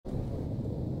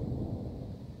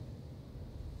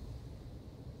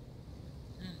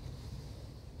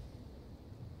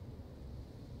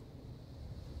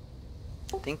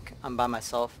I think I'm by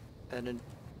myself at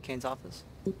Kane's office.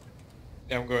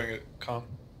 Yeah, I'm going at com.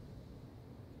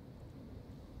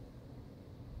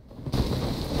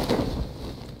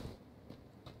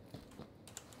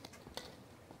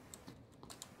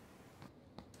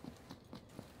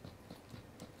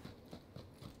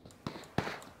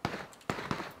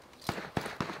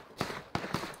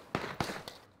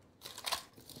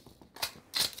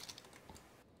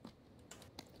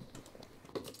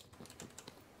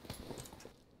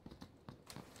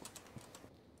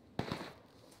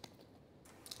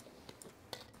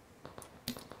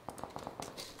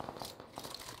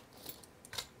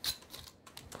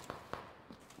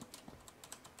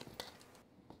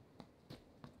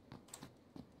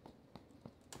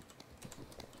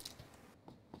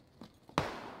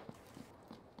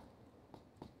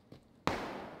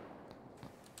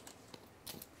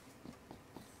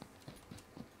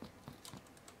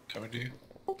 Coming to you.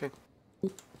 Okay.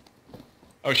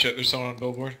 Oh shit, there's someone on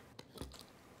billboard.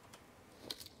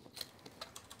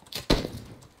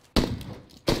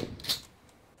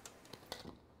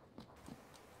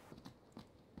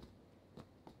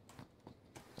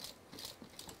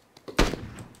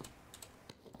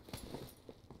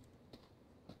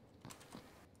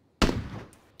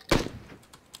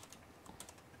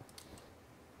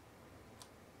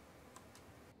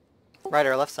 Right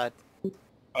or left side?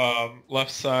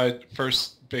 Left side,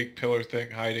 first big pillar thing,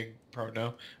 hiding, prone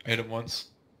now. I hit him once.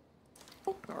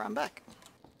 Go around back.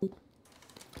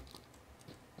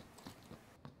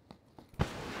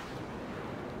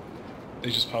 They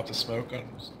just popped the smoke on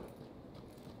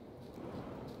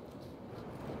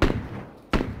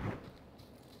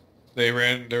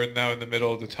they're now in the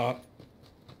middle of the top.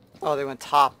 Oh, they went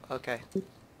top. Okay.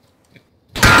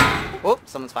 Oh,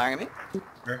 someone's firing at me.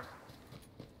 Where?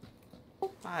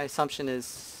 My assumption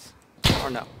is... or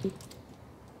no.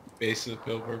 Base of the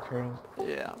billboard pro.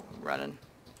 Yeah, running.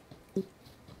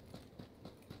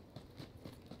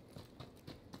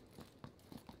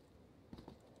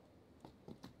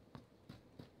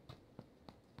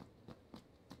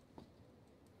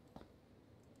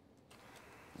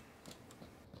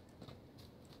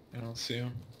 I don't see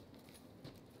him.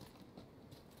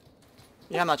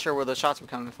 Yeah, I'm not sure where the shots were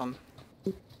coming from.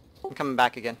 I'm coming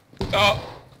back again.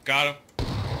 Oh! Got him.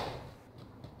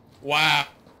 Wow.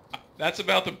 That's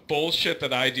about the bullshit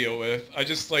that I deal with. I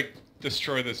just, like,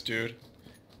 destroy this dude.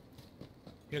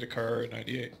 He had a car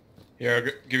 98. Here, I'll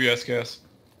give you SKS.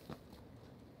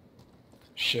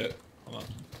 Shit. Hold on.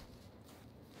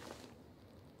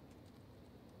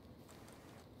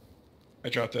 I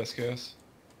dropped SKS.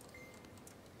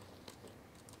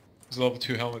 He's a level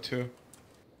 2 helmet too.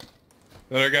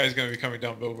 The other guy's gonna be coming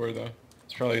down billboard though.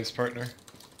 It's probably his partner.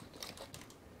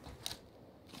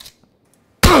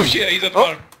 Oh shit, he's at the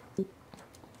bottom.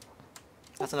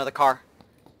 That's another car.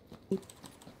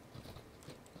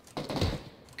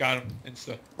 Got him.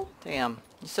 Insta. Damn.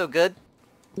 You so good.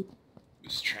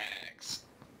 Loose tracks.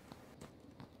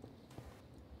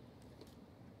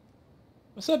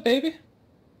 What's up, baby?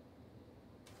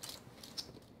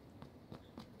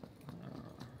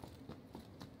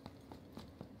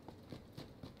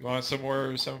 You want some more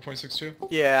 7.62?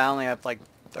 Yeah, I only have like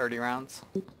 30 rounds.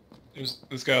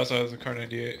 This guy also has a car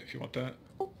 98 if you want that.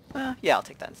 Yeah, I'll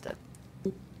take that instead.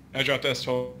 I dropped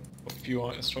S12 if you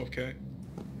want S12K.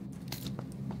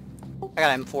 I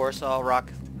got M4, so I'll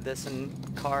rock this in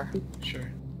car.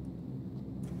 Sure.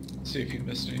 See if you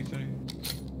missed anything.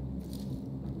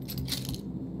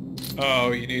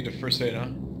 Oh, you need a first aid, huh?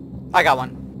 I got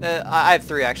one. I have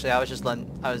 3 actually. I was just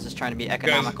trying to be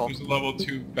economical. Guys, there's a level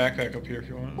 2 backpack up here if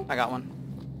you want. I got one.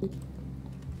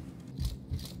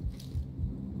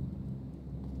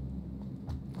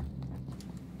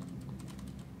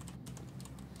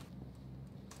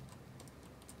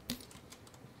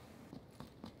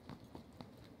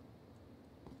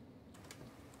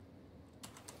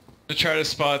 To try to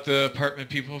spot the apartment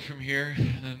people from here,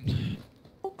 and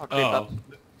I'll creep up.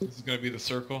 This is gonna be the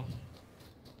circle.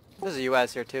 There's a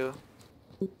US here too.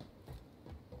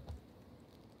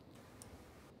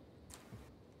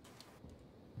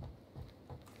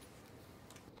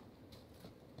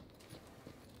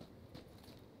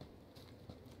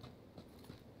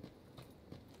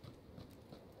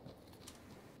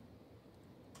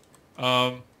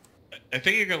 I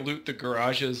think you're gonna loot the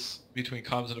garages between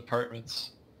comms and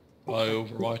apartments while I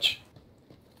overwatch.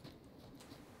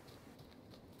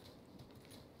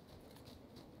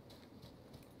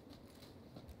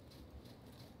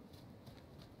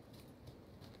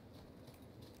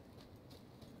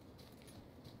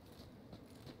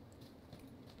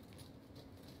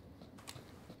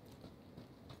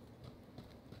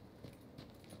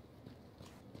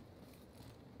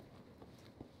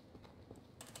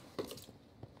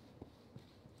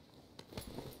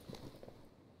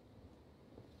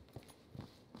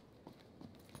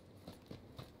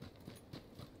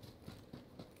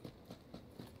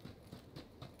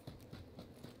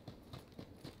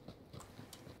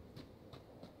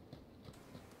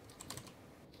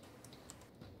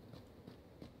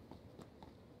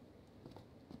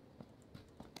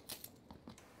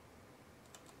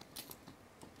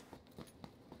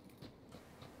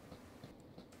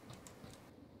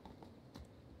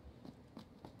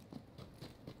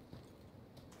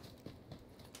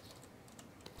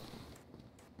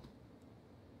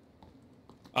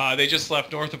 They just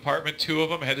left north apartment. 2 of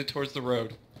them headed towards the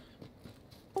road.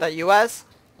 That US?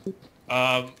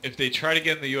 If they try to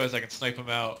get in the US, I can snipe them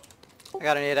out. I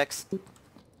got an 8x.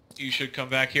 You should come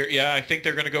back here. Yeah, I think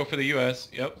they're gonna go for the US.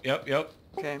 Yep.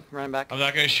 Okay, running back. I'm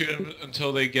not gonna shoot them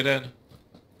until they get in.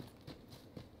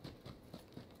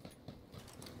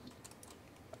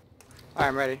 Alright,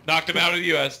 I'm ready. Knocked him out of the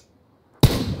US.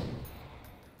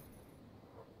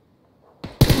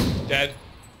 Dead.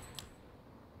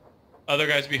 Other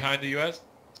guy's behind the US.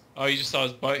 Oh, you just saw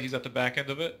his butt. He's at the back end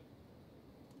of it.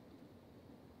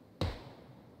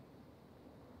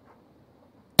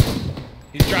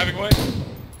 He's driving away.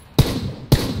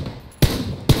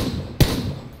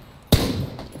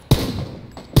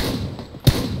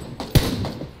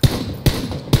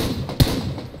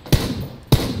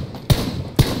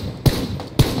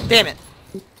 Damn it!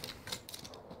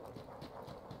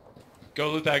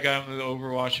 Go loot that guy. I'm gonna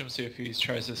overwatch him, see if he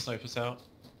tries to snipe us out.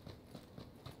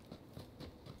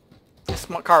 This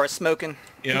car was smoking.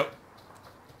 Yep.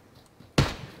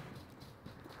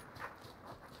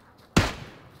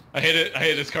 I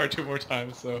hit his car 2 more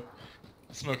times, so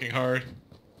smoking hard.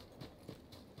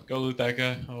 Go loot that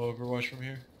guy. I'll overwatch from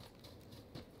here.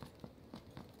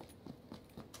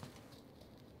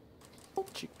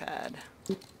 Cheek pad.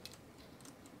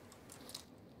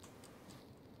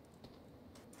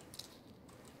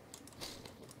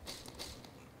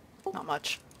 Not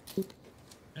much.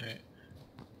 Alright.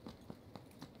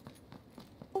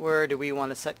 Where do we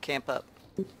want to set camp up?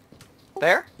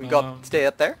 There? We go up, stay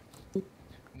up there?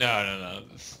 No.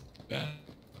 This is bad.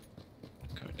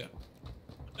 Coming down.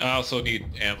 I also need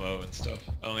ammo and stuff.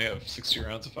 I only have 60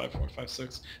 rounds of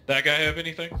 5.56. That guy have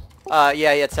anything?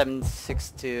 Yeah, he had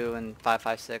 7.62 and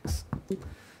 5.56.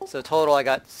 So total I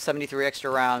got 73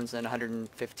 extra rounds and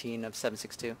 115 of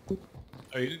 7.62.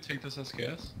 Oh, you didn't take this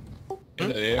SKS?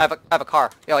 I have a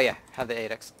car. Oh yeah, have the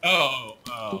 8x. Oh.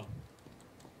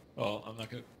 Well, I'm not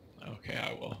gonna... Okay,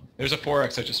 I will. There's a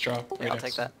 4X I just dropped. Yeah, I'll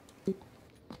take that.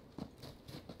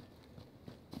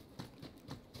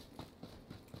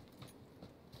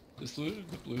 This looted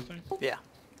the blue thing? Yeah.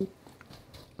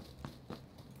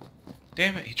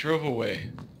 Damn it, he drove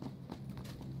away.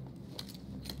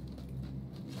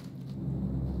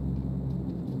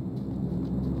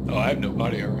 Oh, I have no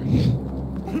body armor.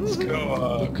 Let's go,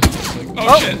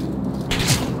 oh shit!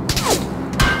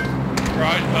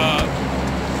 Garage,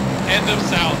 end of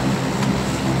south.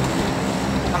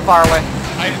 I'm far away.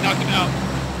 I knocked him out.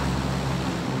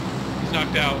 He's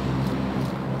knocked out.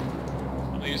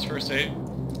 I'm gonna use first aid.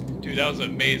 Dude, that was an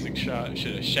amazing shot.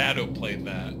 Should have shadow played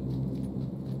that.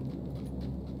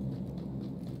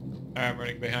 Alright, I'm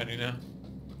running behind you now.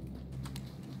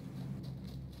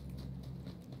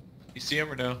 You see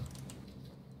him or no?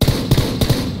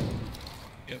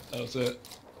 Yep, that was it.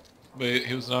 But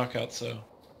he was knockout, so...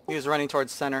 He was running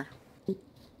towards center.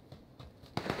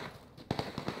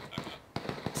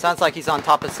 Sounds like he's on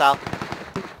top of south.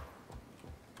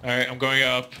 Alright, I'm going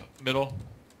up middle.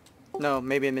 No,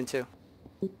 maybe I'm in two.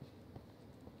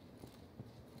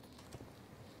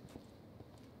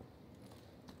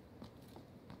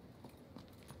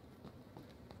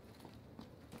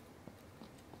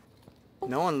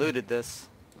 No one looted this.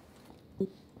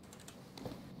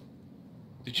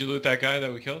 Did you loot that guy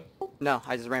that we killed? No,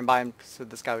 I just ran by him so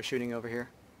this guy was shooting over here.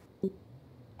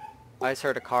 I just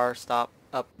heard a car stop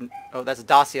up. Oh, that's a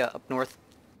Dacia up north.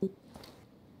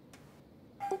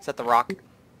 Is that the rock?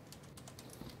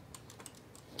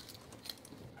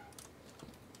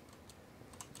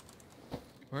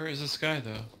 Where is this guy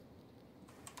though?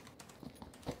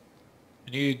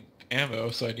 I need ammo,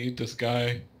 so I need this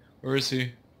guy. Where is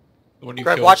he? The one you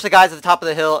Greg, killed. watch the guys at the top of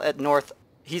the hill at north.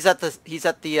 He's at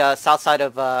the south side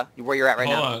of where you're at right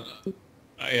now. Hold on.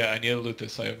 Yeah, I need to loot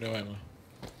this. I have no ammo.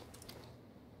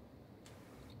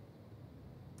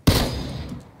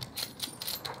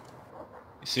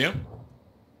 You see him?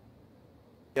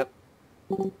 Yep.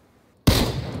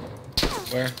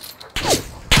 Where?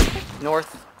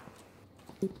 North.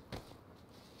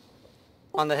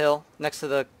 On the hill, next to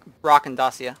the rock and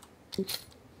Dacia.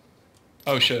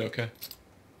 Oh shit, okay.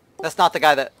 That's not the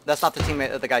guy that's not the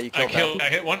teammate of the guy you killed. I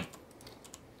hit one.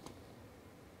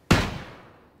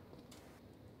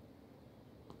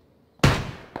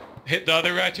 Hit the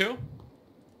other guy too.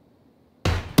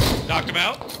 Knocked him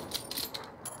out.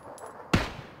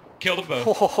 Killed them both.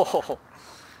 Oh,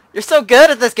 you're so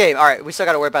good at this game. All right, we still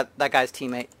got to worry about that guy's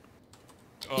teammate.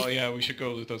 Oh yeah, we should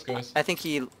go loot those guys. I think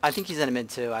he's in a mid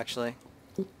too, actually.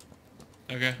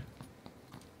 Okay.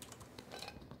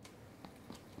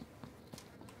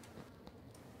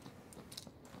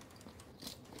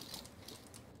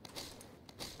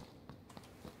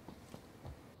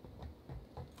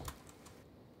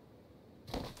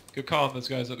 Good call on those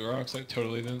guys at the rocks. I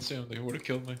totally didn't see them. They would have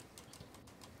killed me.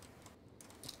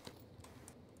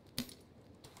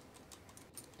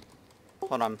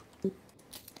 Hold on.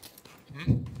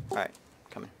 Hmm? Alright,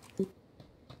 coming.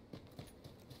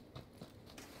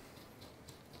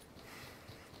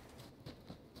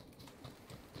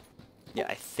 Yeah,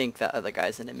 I think that other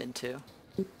guy's in admin too.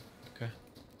 Okay.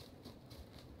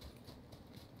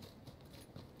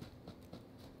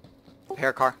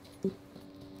 Repair car.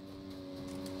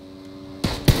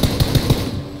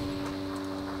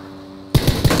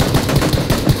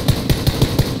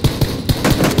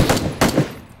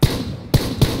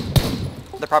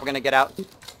 They're probably gonna get out.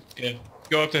 Yeah.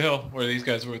 Go up the hill where these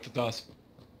guys were with the DOS.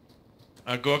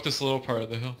 Go up this little part of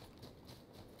the hill.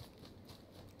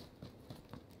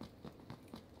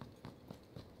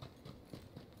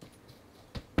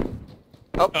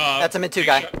 Oh, that's a mid 2 big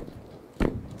guy. shot.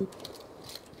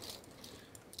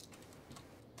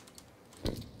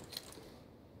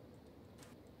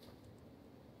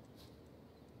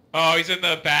 Oh, he's in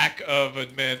the back of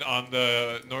admin on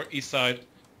the northeast side.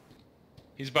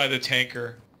 He's by the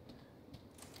tanker.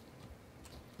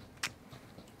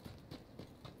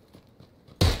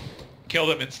 Killed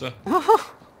him insta.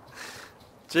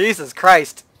 Jesus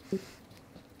Christ.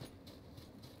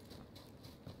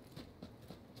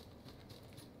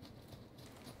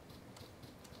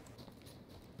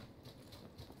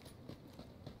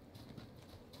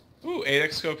 Ooh,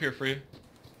 8x scope here for you.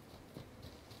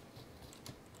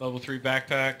 Level 3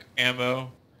 backpack,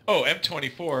 ammo. Oh,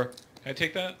 M24. Can I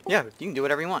take that? Yeah, you can do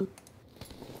whatever you want.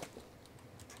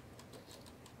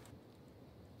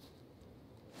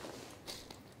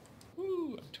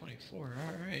 Ooh, M24.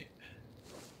 Alright.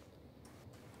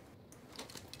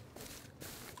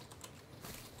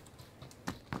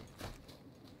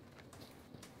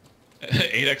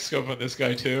 Eight X scope on this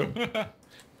guy too.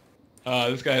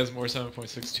 This guy has more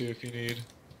 7.62 if you need.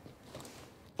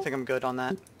 I think I'm good on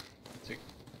that.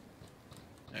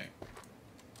 Alright.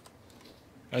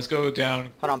 Let's go down.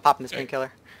 Hold on, popping this Hey.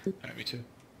 painkiller. Alright, me too.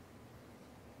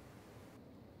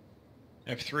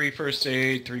 I have 3 first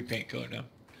aid, 3 painkiller now.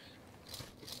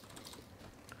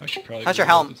 I should probably. How's your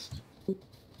reload helm? this.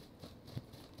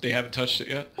 They haven't touched it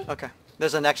yet. Okay.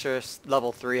 There's an extra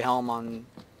level 3 helm on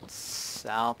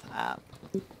South App.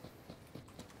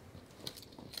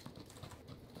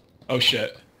 Oh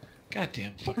shit.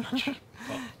 Goddamn fucking shit.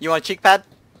 Oh. You want a cheek pad?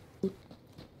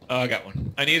 I got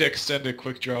one. I need extended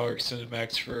quick draw or extended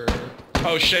max for...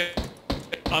 Oh shit!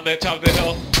 On that top of the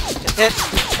hill. Hit.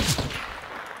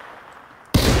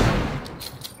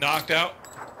 Knocked out.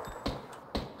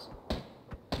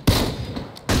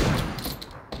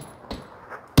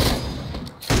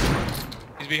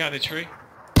 He's behind the tree.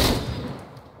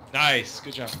 Nice.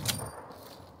 Good job.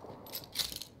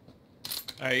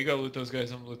 Alright, you go loot those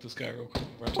guys. I'm gonna loot this guy real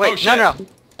quick. Wait, Oh, shit. no.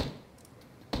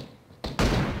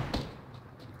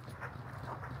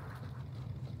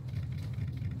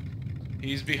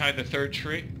 He's behind the 3rd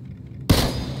tree.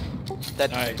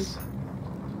 Dead. Nice.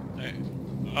 Alright.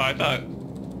 Oh, I thought...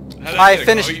 How did I get a-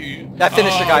 finished. oh, you- I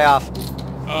finished the guy off.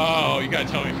 Oh, you gotta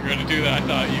tell me if you're gonna do that. I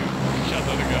thought you shot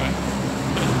the other guy.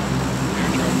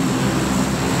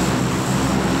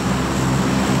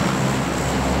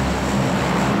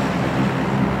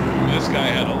 This guy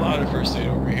had a lot of first aid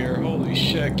over here. Holy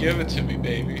shit, give it to me,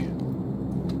 baby.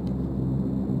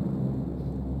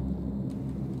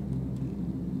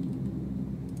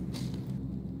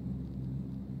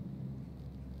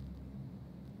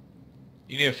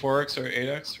 You need a 4x or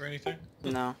 8x or anything?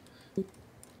 No.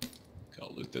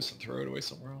 I'll loot this and throw it away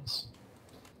somewhere else.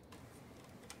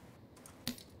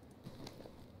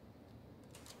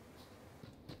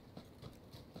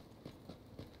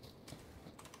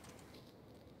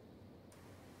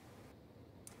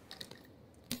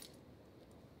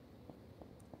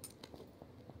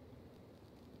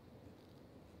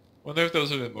 Wonder if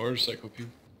those are the motorcycle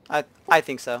people. I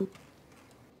think so.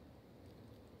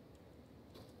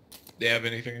 They have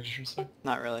anything interesting?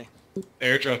 Not really.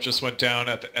 Airdrop just went down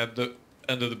at the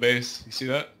end of the base. You see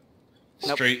that?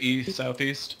 Nope. Straight east,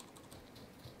 southeast.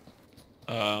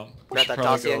 We Grab should that probably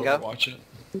dossier and go? watch it.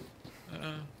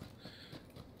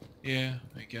 Yeah,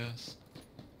 I guess.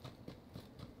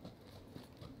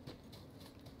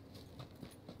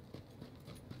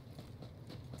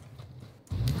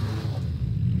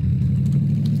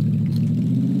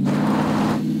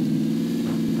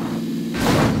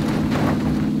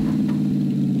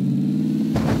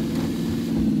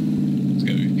 It's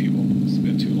gotta be people. It's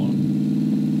been too long.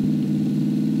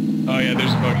 Oh yeah,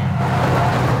 there's a buggy.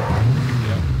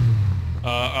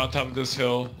 Yeah. On top of this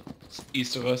hill,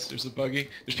 east of us, there's a buggy.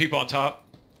 There's people on top.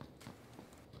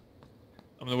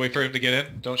 I'm gonna wait for him to get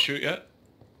in. Don't shoot yet.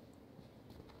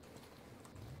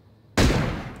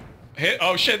 Hit.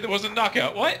 Oh shit, there was a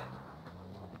knockout. What?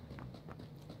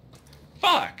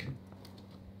 Fuck.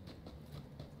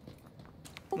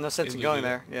 No sense in Easily going do.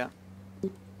 there. Yeah.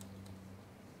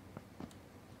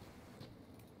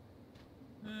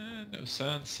 No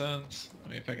sense. I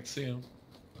mean, if I can see him.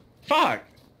 Fuck!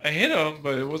 I hit him,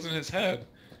 but it wasn't his head.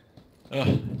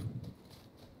 Ugh.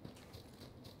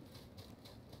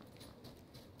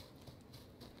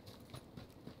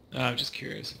 Nah, I'm just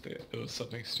curious if it was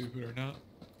something stupid or not.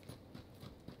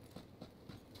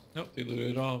 Nope, they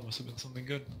looted it all. Must have been something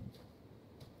good.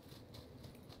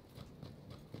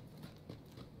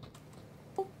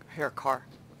 I hear a car.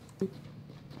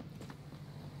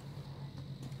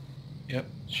 Yep.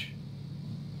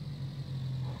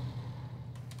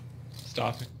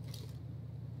 Stopping.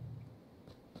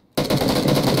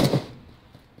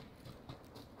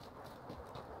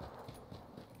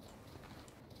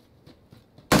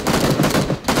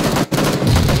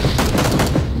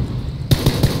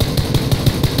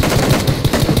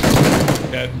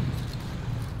 Dead.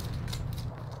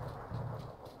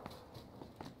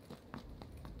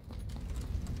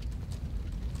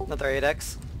 Another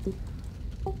 8x.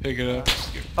 Pick it up.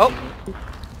 Oh!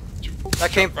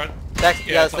 That came... Front. That,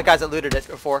 yeah, that's the guys that looted it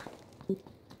before.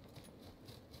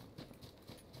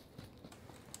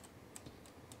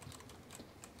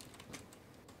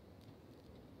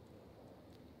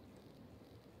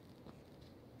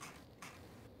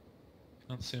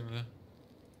 Don't see him there.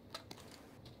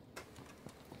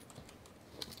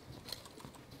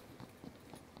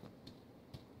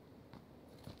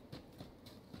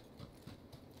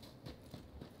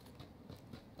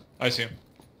 I see him.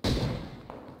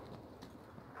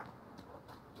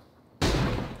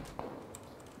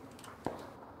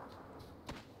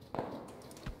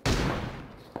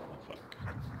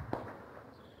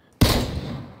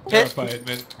 Oh, fuck. Hit. By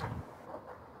admit.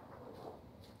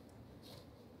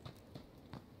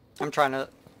 I'm trying to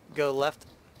go left.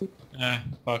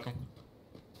 Fuck him.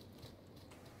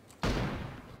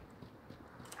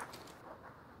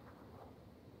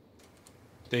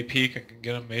 They peek, I can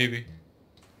get them maybe.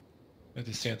 I have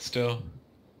to stand still.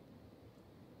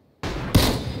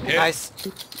 Hit. Nice.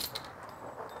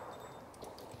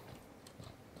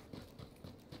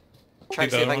 Trying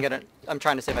to see if I can get it. I'm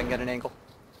trying to see if I can get an angle.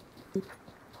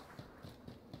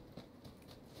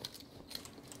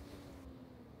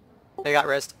 They got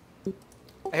rezzed.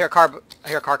 I hear a car. I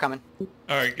hear a car coming.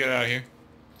 Alright, get out of here.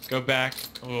 Go back,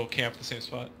 and we'll camp the same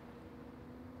spot.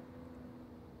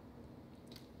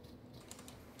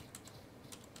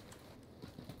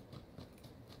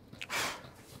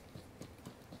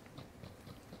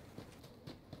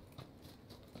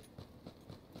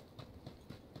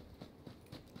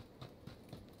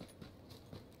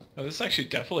 Oh, this actually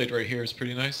defilade right here is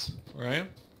pretty nice, where I am.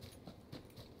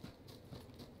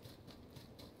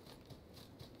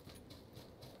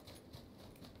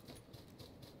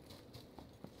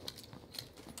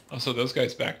 Oh, so those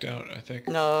guys backed out, I think.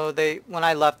 No, they. When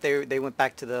I left, they went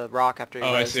back to the rock after. He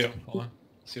Oh, I rezzed. see them. Hold on.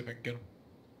 See if I can get them.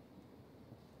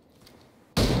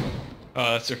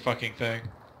 Oh, that's their fucking thing.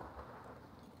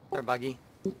 They're buggy.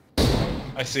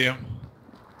 I see them.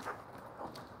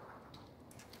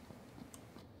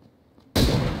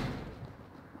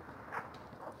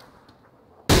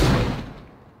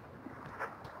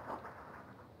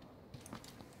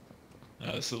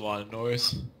 Oh, this is a lot of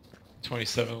noise.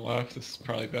 27 left. This is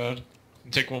probably bad.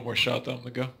 I'll take one more shot though. I'm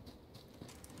gonna go.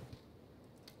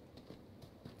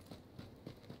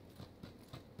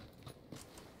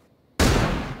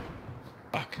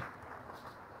 Fuck.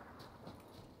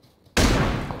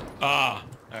 Ah.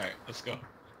 All right. Let's go.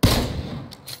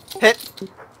 Hit.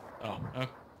 Oh. Okay.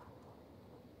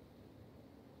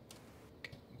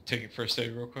 Taking first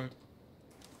aid real quick.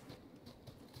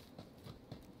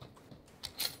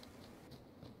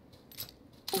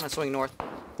 I'm gonna swing north.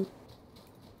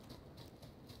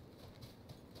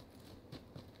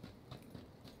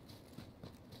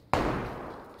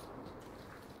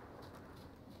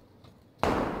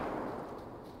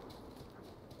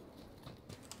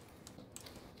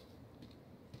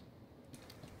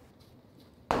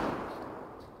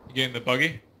 You getting the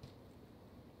buggy?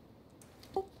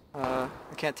 I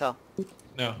can't tell.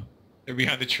 No. They're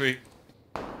behind the tree.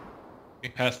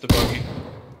 Past the buggy.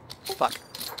 Fuck.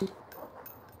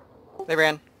 They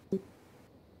ran.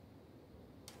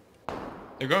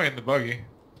 They're going in the buggy.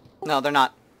 No, they're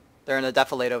not. They're in the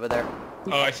defilade over there.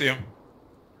 Oh, I see them.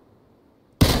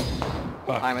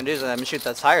 Fuck. I'm gonna do is I'm gonna shoot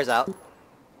the tires out.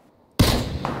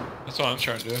 That's what I'm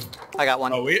trying to do. I got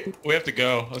one. Oh, we have to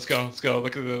go. Let's go. Let's go.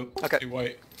 Look at the Okay.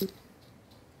 white.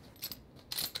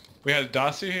 We had a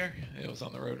Dacia here? It was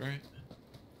on the road, right?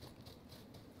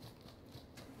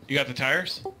 You got the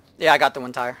tires? Yeah, I got the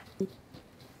one tire.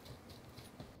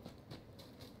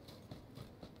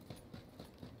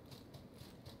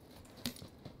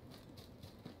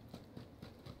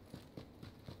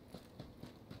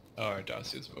 Oh, our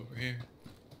Dacia's over here.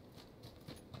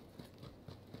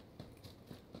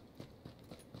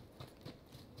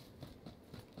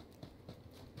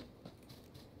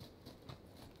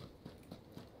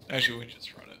 Actually, we can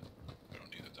just run it. We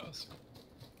don't need a Dacia.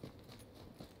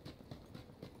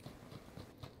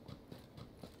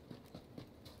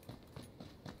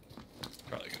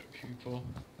 Probably got a pupil.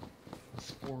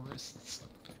 Sporists.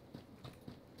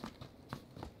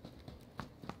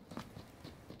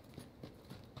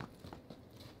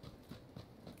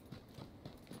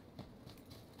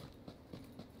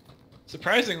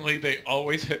 Surprisingly, they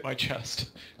always hit my chest.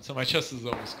 So my chest is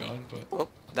almost gone, but... Oh,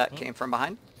 that came from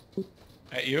behind.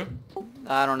 At you?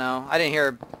 I don't know. I didn't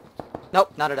hear...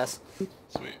 Nope, not at us.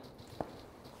 Sweet.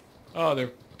 Oh,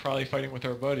 they're probably fighting with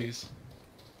our buddies.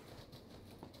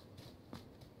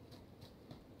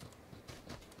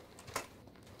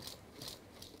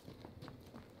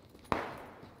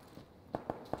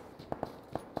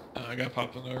 I gotta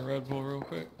pop another Red Bull real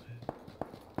quick.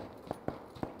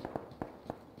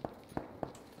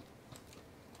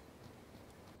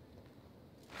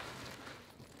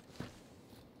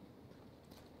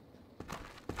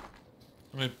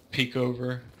 I'm gonna peek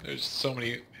over. There's so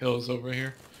many hills over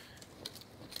here.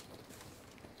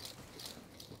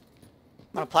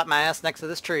 I'm gonna plop my ass next to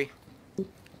this tree.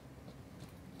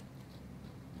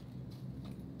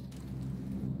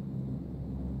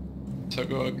 So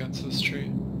go against this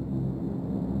tree.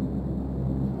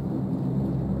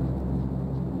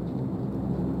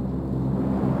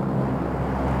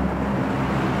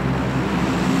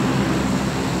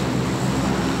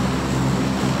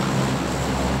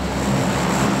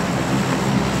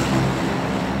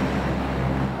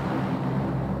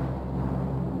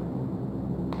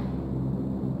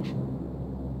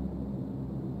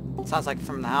 Sounds like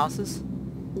from the houses.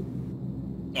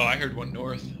 Oh, I heard one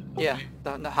north. Yeah,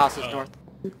 the house is north.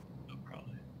 Oh,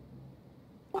 probably.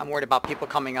 I'm worried about people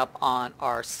coming up on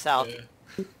our south.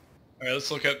 Yeah. Alright, let's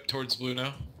look up towards blue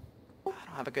now. I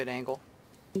don't have a good angle.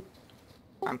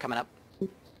 I'm coming up. Oh,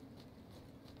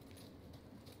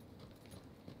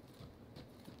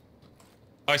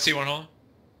 I see one, hold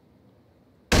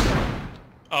on.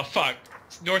 Oh, fuck.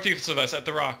 It's northeast of us, at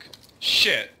the rock.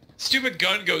 Shit. Stupid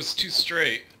gun goes too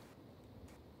straight.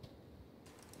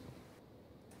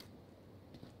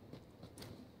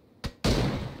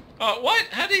 Oh, what?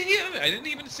 How did he... I didn't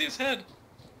even see his head.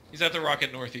 He's at the rock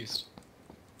at northeast.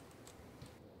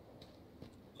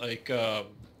 Like,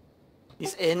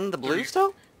 He's in the blue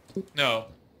still? no.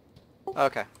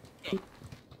 Okay.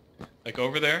 Like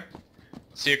over there.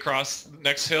 See across the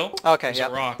next hill? Okay, There's yep.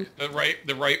 a rock.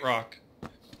 The right rock.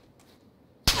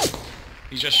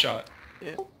 He just shot.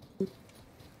 Yeah.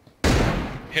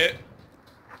 Hit.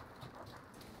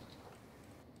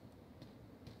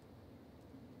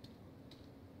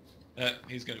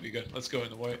 He's gonna be good. Let's go in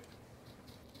the white.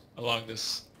 Along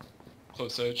this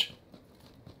close edge.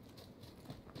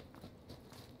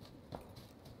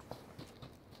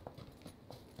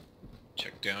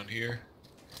 Check down here.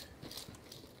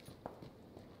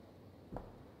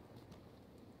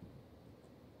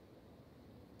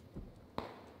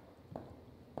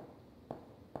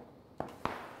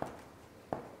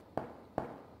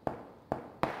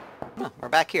 Huh, we're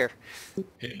back here.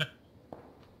 Yeah.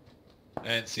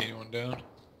 I didn't see anyone down.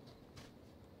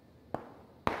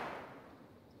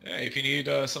 Hey, if you need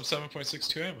some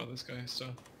 7.62 ammo, this guy has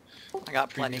stuff. I got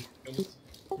plenty. Previous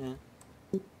kills.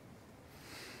 Yeah.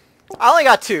 I only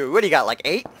got 2. What do you got, like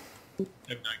 8? I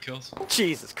have 9 kills.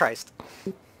 Jesus Christ.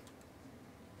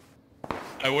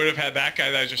 I would have had that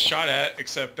guy that I just shot at,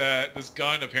 except that this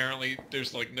gun apparently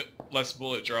there's like less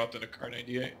bullet drop than a Kar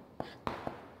 98.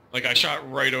 Like I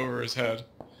shot right over his head.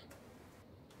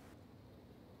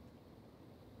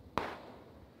 I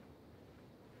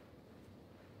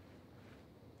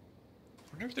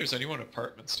wonder if there's anyone in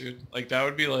apartments, dude. Like that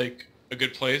would be like a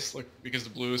good place, like because the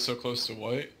blue is so close to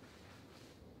white.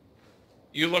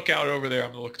 You look out over there.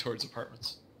 I'm gonna look towards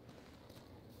apartments.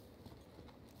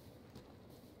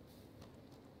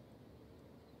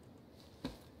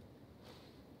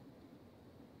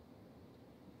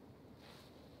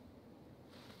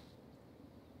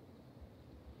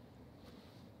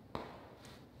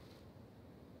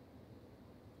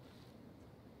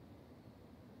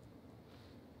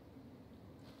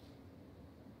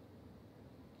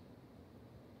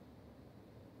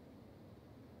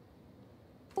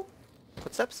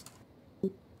 Footsteps?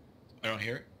 don't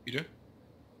hear it. You do?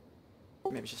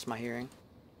 Maybe it's just my hearing.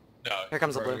 No. Here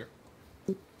comes the you're blue.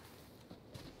 right.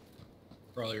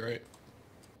 Probably right.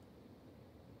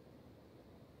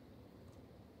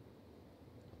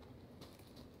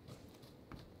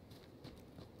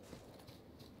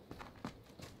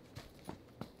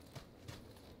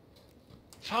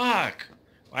 Fuck!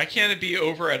 Why can't it be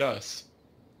over at us?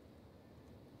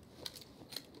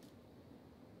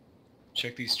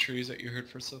 Check these trees that you heard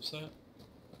for subset.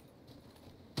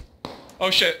 Oh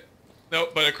shit!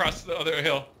 Nope, but across the other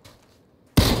hill.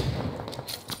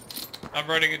 I'm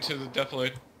running into the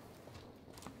Deathlade.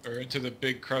 Or into the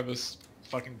big crevice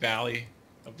fucking valley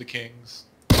of the kings.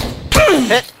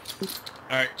 Hit!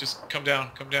 Alright, just come down,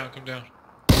 come down, come down.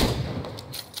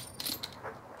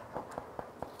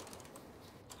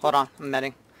 Hold on, I'm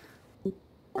medding.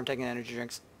 I'm taking energy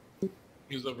drinks.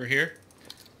 He was over here.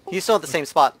 He's still at the same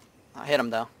spot. I hit him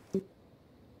though.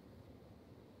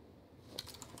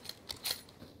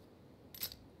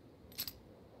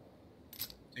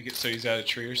 So he's at a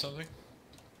tree or something?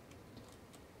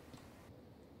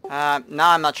 Nah,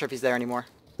 I'm not sure if he's there anymore.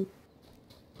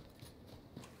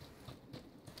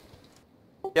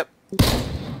 Yep.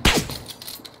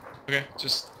 Okay,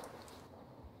 just...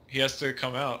 He has to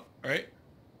come out, right?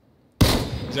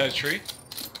 Is that a tree?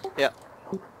 Yep.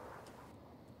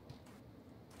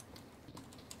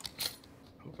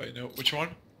 Hope I know. Which one?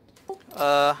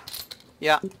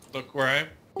 Yeah. Look where I am.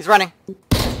 He's running.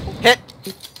 Hit!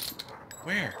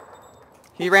 Where?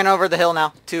 He ran over the hill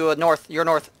now, to north, your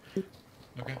north.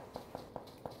 Okay.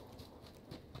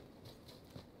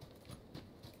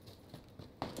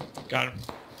 Got him.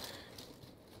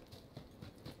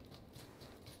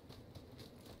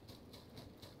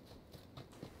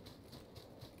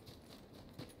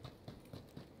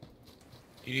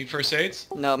 You need first aids?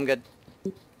 No, I'm good.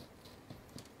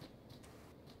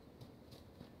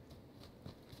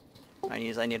 I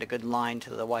need a good line to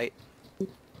the white.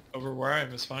 Over where I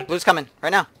am is fine. Blue's coming, right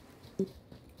now.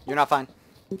 You're not fine.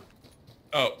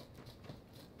 Oh.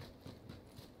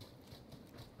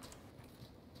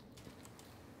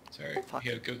 Sorry, Fuck. he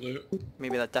had good loot.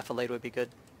 Maybe that Deathlade would be good.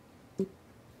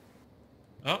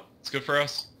 Oh, it's good for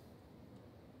us.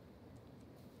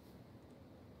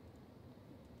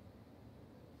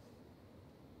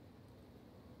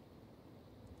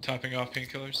 Topping off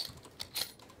painkillers.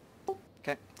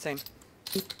 Okay, same.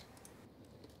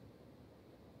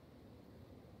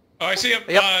 Oh, I see him!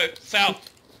 Yep.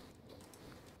 South!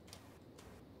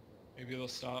 Maybe they'll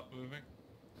stop moving.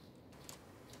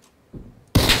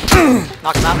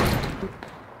 Knock him out.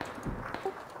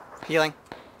 Healing.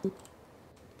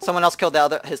 Someone else killed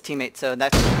his teammate, so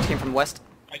that came from the west.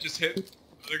 I just hit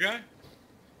the other guy?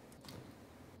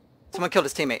 Someone killed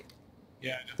his teammate.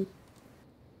 Yeah, I know.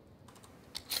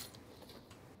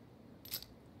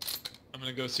 I'm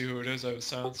gonna go see who it is. I have a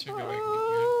silencer. Go back and get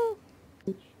you.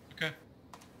 Okay.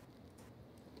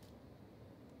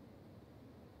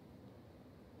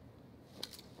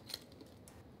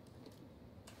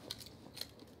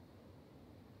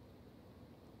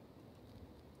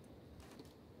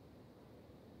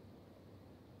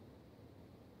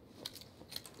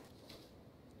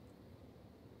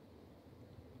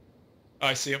 Oh,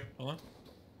 I see him. Hold on.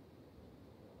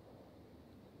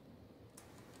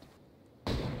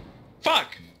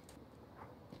 Fuck!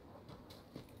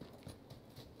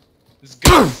 This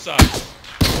gun sucks.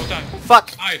 Hold on.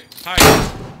 Fuck! Hide!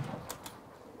 Hide!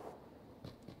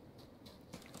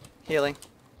 Healing.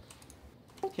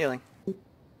 Healing.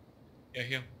 Yeah,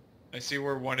 heal. I see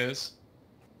where one is.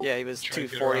 Yeah, he was Try to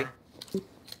get 240. around.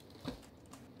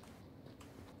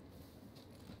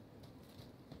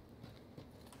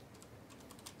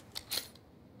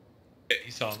 Yeah,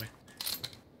 he saw me.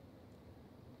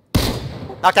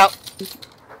 Knocked out.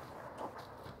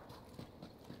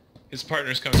 His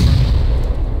partner's coming from him.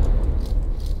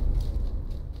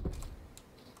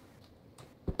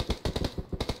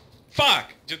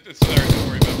 Fuck! Sorry, don't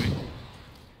worry about me.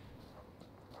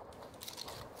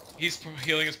 He's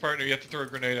healing his partner. You have to throw a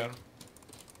grenade at him.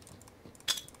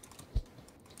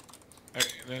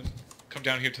 Alright, and then come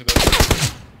down here to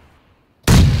the...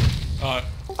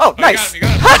 Oh, nice! You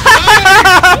got him,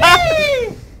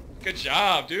 Nice! Good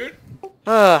job, dude.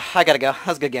 I gotta go. That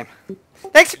was a good game.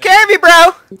 Thanks for carrying me,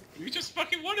 bro! You just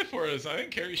fucking won it for us. I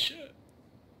didn't carry shit.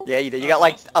 Yeah, you did. You got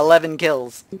like 11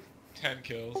 kills. 10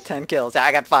 kills. 10 kills.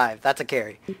 I got 5. That's a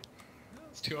carry.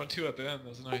 It's 2-on-2 at the end. That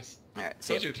was nice. Alright, I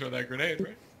see told ya. you to throw that grenade,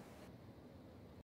 right?